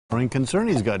concern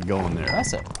he's got going there.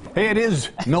 Impressive. Hey, it is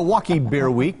Milwaukee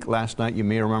Beer Week. Last night, you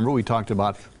may remember, we talked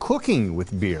about cooking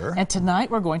with beer. And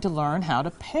tonight we're going to learn how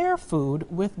to pair food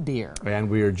with beer. And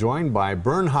we are joined by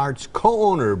Bernhardt's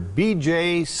co-owner,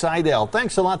 BJ Seidel.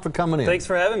 Thanks a lot for coming in. Thanks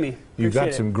for having me. You've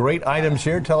got some great items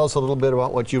here. Tell us a little bit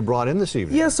about what you brought in this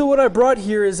evening. Yeah, so what I brought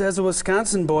here is, as a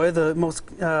Wisconsin boy, the most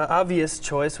obvious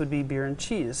choice would be beer and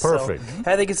cheese. Perfect.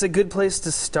 So I think it's a good place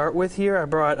to start with here. I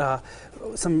brought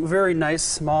some very nice,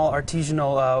 small,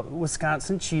 artisanal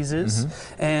Wisconsin cheeses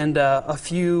and a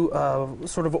few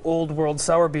sort of old world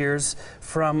sour beers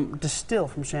from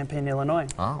Champaign, Illinois.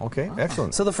 Ah, okay.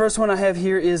 Excellent. So the first one I have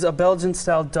here is a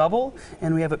Belgian-style double,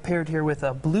 and we have it paired here with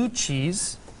a blue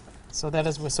cheese. So that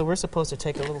is, so we're supposed to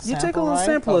take a little sample. You take a little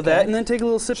sample of that, and then take a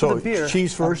little sip of the beer. So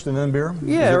cheese first and then beer?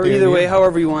 Yeah, or either way,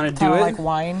 however you want to do it. Kind of like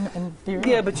wine and beer.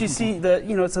 Yeah, but you see the,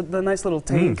 it's the nice little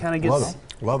tang kind of gets.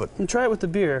 Love it. And try it with the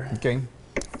beer. Okay.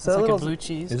 So it's like a blue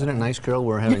cheese. Isn't it nice, Carol?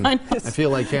 We're having. I feel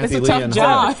like Kathy it's a Lee tough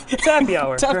job. It's happy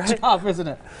hour. Tough job, isn't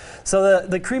it? So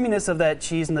the creaminess of that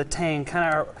cheese and the tang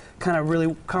kind of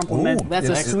really complement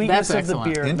the sweetness of the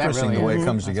beer. Interesting the way it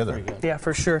comes together. Yeah,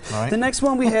 for sure. Right. The next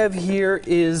one we have here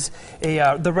is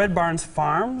the Red Barns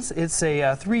Farms. It's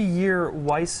a 3-year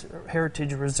Weiss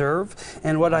Heritage Reserve,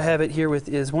 and what I have it here with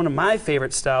is one of my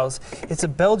favorite styles. It's a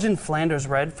Belgian Flanders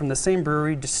Red from the same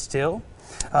brewery, Distill.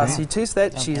 So you taste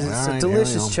that cheese. It's a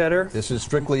delicious cheddar. This is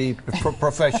strictly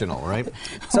professional, right?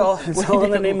 It's all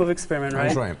in the name of experiment, right?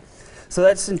 That's right. So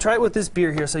and try it with this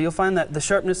beer here. So you'll find that the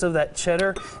sharpness of that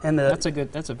cheddar and that's a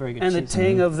very good. And cheese.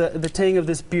 the tang of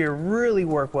this beer really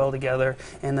work well together,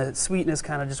 and the sweetness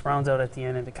kind of just rounds out at the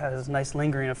end, and it kind of has a nice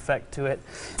lingering effect to it.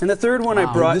 And the third one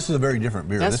I brought. This is a very different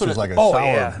beer. This is like a sour. Oh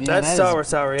yeah, that's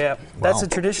sour. Yeah, that's a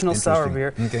traditional sour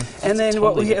beer. Okay. And then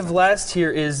what we have last here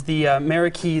is the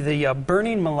Marikey, the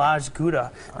Burning Melage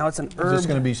Gouda. Now it's an herb. Is this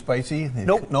going to be spicy?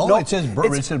 Nope. No, it says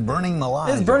Burning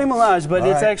Melage. It's Burning Melage, but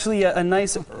it's actually a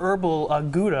nice herbal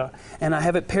Gouda, and I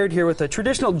have it paired here with a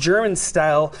traditional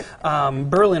German-style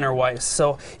Berliner Weiss.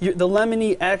 So the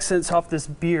lemony accents off this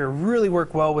beer really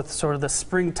work well with sort of the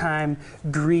springtime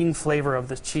green flavor of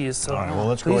the cheese. So all right, well,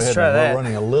 let's go ahead. We're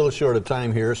running a little short of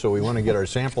time here, so we want to get our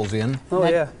samples in. Oh,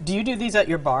 yeah. Do you do these at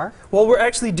your bar? Well, we're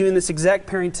actually doing this exact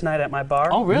pairing tonight at my bar.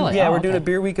 Oh, really? Yeah, we're doing a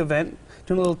beer week event,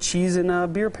 doing a little cheese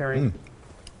and beer pairing.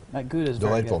 That Gouda is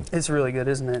delightful. Very good. It's really good,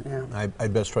 isn't it? Yeah.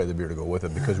 I'd best try the beer to go with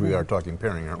it because we are talking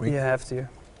pairing, aren't we? You have to.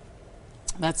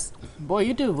 Boy,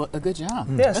 you do a good job.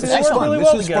 Yes, this is fun. Really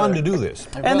well this is fun to do this.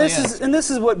 And this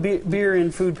is what beer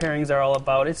and food pairings are all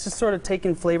about. It's just sort of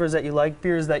taking flavors that you like,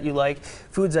 beers that you like,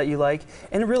 foods that you like,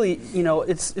 and really,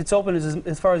 it's open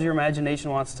as far as your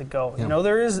imagination wants to go. Yeah.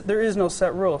 There is no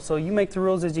set rule, so you make the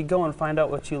rules as you go and find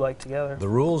out what you like together. The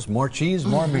rules: more cheese,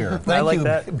 more beer. Thank you,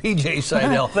 that. BJ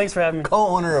Seidel. Thanks for having me.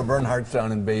 Co-owner of Bernhardt's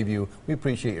down in Bayview. We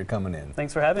appreciate your coming in.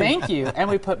 Thanks for having me. Thank you. And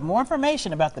we put more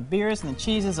information about the beers and the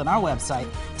cheeses on our website,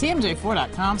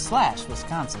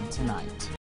 TMJ4.com/Wisconsin Tonight.